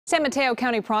San Mateo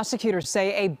County prosecutors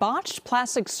say a botched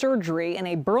plastic surgery in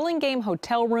a Burlingame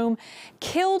hotel room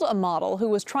killed a model who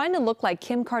was trying to look like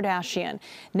Kim Kardashian.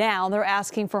 Now they're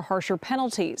asking for harsher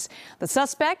penalties. The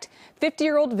suspect,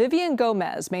 50-year-old Vivian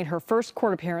Gomez, made her first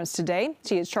court appearance today.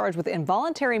 She is charged with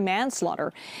involuntary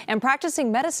manslaughter and practicing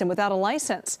medicine without a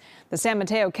license. The San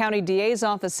Mateo County DA's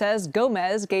office says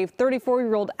Gomez gave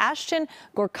 34-year-old Ashton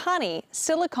Gorkani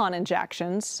silicone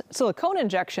injections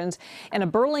in a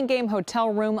Burlingame hotel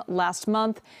room last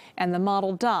month, and the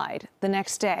model died the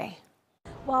next day.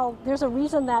 Well, there's a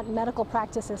reason that medical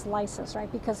practice is licensed,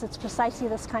 right? Because it's precisely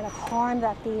this kind of harm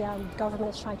that the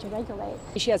government is trying to regulate.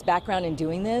 She has background in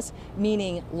doing this,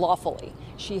 meaning lawfully.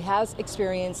 She has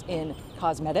experience in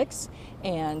cosmetics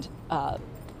and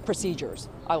procedures.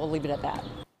 I will leave it at that.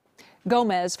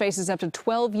 Gomez faces up to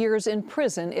 12 years in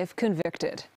prison if convicted.